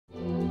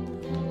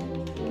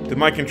Did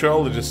my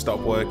controller just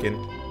stop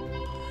working?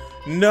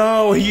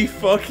 No, are you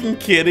fucking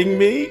kidding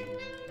me?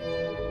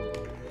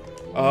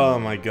 Oh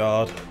my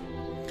god.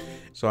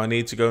 So I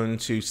need to go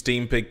into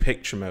Steam Big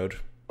Picture mode.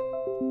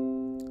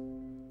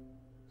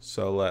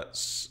 So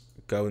let's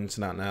go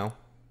into that now.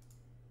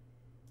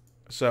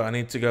 So I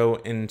need to go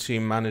into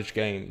Manage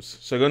Games.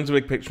 So go into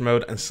Big Picture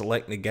mode and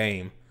select the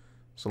game.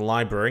 So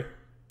Library.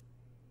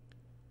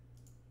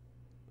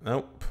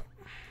 Nope.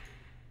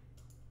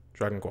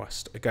 Dragon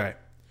Quest. Okay.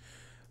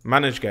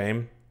 Manage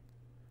Game.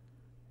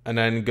 And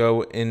then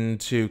go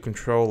into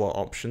Controller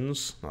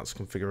Options. That's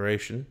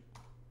Configuration.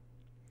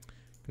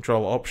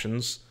 Controller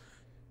Options.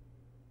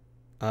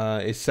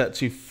 Is set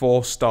to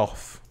forced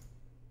off.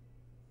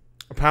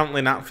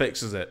 Apparently that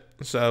fixes it.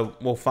 So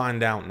we'll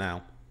find out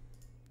now.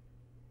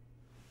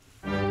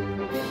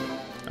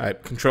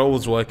 Alright,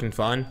 controller's working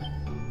fine.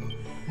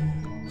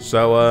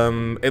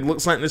 So, it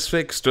looks like this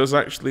fix does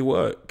actually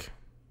work.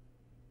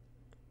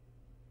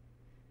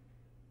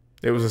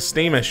 It was a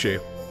Steam issue.